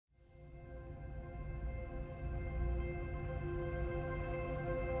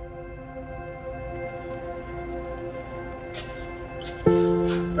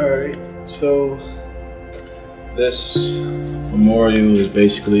So this memorial is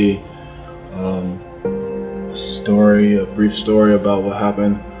basically a brief story about what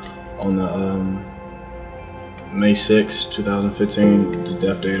happened on the May 6, 2015, the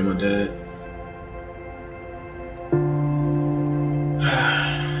death date of my dad.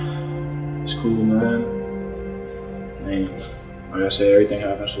 It's cool, man. I mean, like I said, everything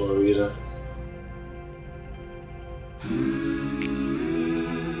happens for a reason.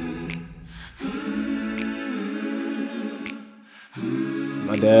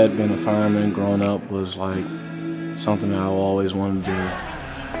 My dad being a fireman growing up was like something that I always wanted to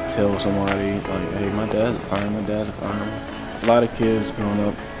tell somebody, like, hey, my dad's a fireman, my dad's a fireman. A lot of kids growing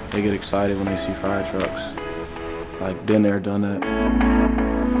up, they get excited when they see fire trucks. Like, been there, done that.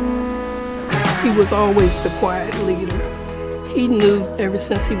 He was always the quiet leader. He knew ever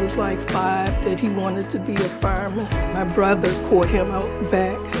since he was like 5 that he wanted to be a fireman. My brother caught him out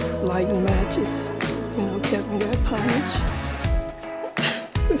back lighting matches. You know, Kevin got punished.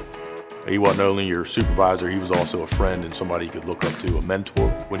 He wasn't only your supervisor, he was also a friend and somebody you could look up to, a mentor.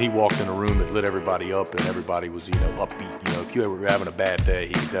 When he walked in a room, it lit everybody up and everybody was, upbeat. If you were having a bad day,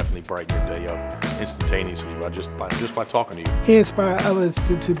 he could definitely brighten your day up instantaneously just by talking to you. He inspired others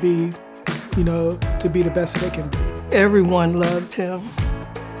to be, to be the best they can be. Everyone loved him.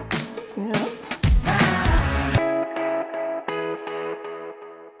 Yeah.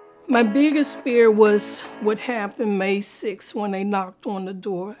 My biggest fear was what happened May 6th when they knocked on the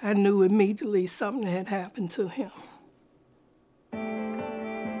door. I knew immediately something had happened to him.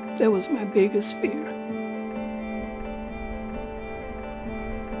 That was my biggest fear.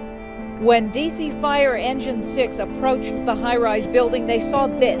 When DC Fire Engine 6 approached the high-rise building, they saw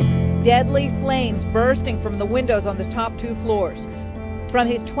this, deadly flames bursting from the windows on the top 2 floors. From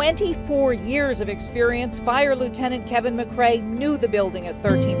his 24 years of experience, Fire Lieutenant Kevin McRae knew the building at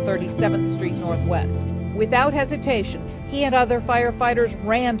 1337th Street Northwest. Without hesitation, he and other firefighters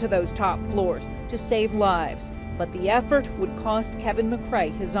ran to those top floors to save lives. But the effort would cost Kevin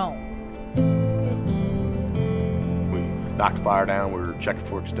McRae his own. We knocked the fire down, we were checking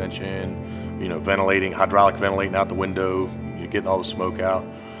for extension, hydraulic ventilating out the window, getting all the smoke out.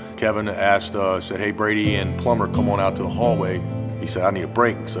 Kevin asked, said, hey, Brady and Plumber, come on out to the hallway. He said, I need a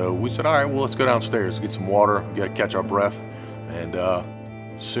break. So we said, all right, well, let's go downstairs, get some water, we gotta catch our breath. And as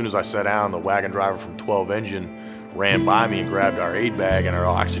soon as I sat down, the wagon driver from 12 Engine ran by me and grabbed our aid bag and our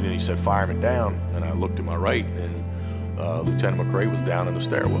oxygen. He said, fireman down. And I looked to my right, and Lieutenant McRae was down in the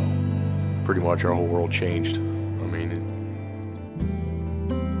stairwell. Pretty much our whole world changed.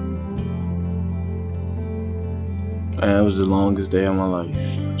 It was the longest day of my life,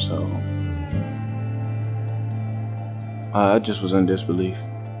 so I just was in disbelief.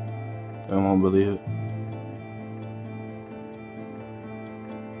 I won't believe it.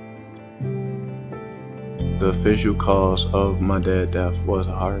 The official cause of my dad's death was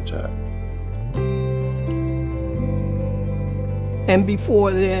a heart attack. And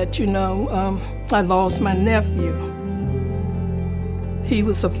before that, I lost my nephew. He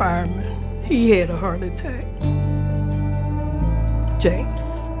was a fireman. He had a heart attack. James.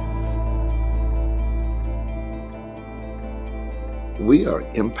 We are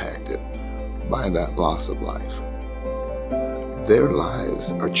impacted by that loss of life. Their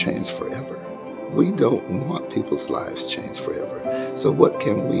lives are changed forever. We don't want people's lives changed forever. So what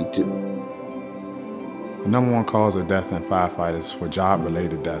can we do? The #1 cause of death in firefighters for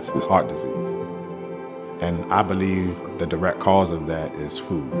job-related deaths is heart disease. And I believe the direct cause of that is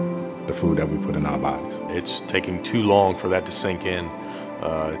food, the food that we put in our bodies. It's taking too long for that to sink in.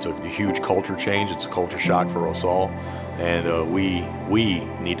 It's a huge culture change. It's a culture shock for us all. And we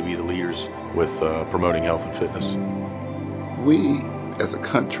need to be the leaders with promoting health and fitness. We as a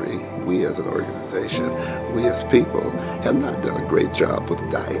country, we as an organization, we as people have not done a great job with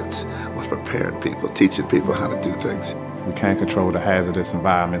diets, with preparing people, teaching people how to do things. We can't control the hazardous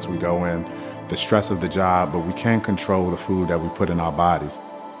environments we go in, the stress of the job, but we can control the food that we put in our bodies.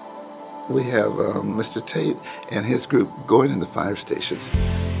 We have Mr. Tate and his group going into fire stations,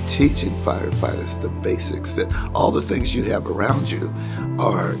 teaching firefighters the basics, that all the things you have around you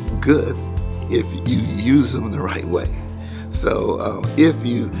are good if you use them in the right way. So if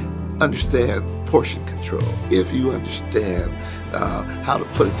you understand portion control, if you understand how to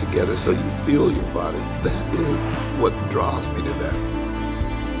put it together so you feel your body, that is what draws me to that.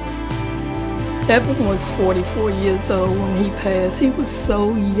 Evan was 44 years old when he passed. He was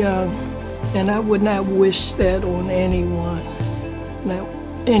so young, and I would not wish that on anyone, not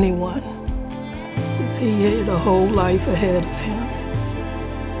anyone, because he had a whole life ahead of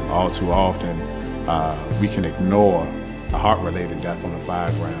him. All too often, we can ignore a heart-related death on the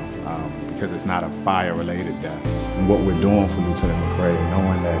fire ground because it's not a fire-related death. And what we're doing for Lieutenant McRae,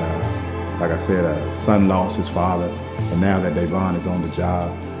 knowing that, like I said, a son lost his father, and now that Davon is on the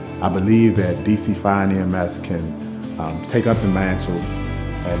job, I believe that DC Fire and EMS can take up the mantle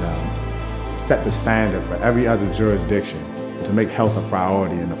and set the standard for every other jurisdiction to make health a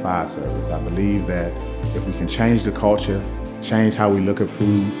priority in the fire service. I believe that if we can change the culture, change how we look at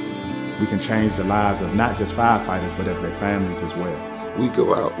food, we can change the lives of not just firefighters, but of their families as well. We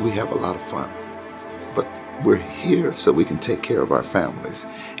go out, we have a lot of fun, but we're here so we can take care of our families.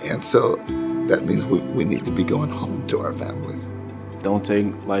 And so that means we need to be going home to our families. Don't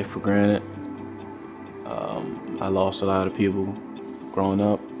take life for granted. I lost a lot of people growing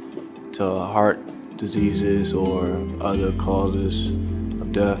up to heart diseases or other causes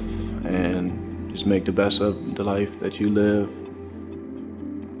of death, and just make the best of the life that you live.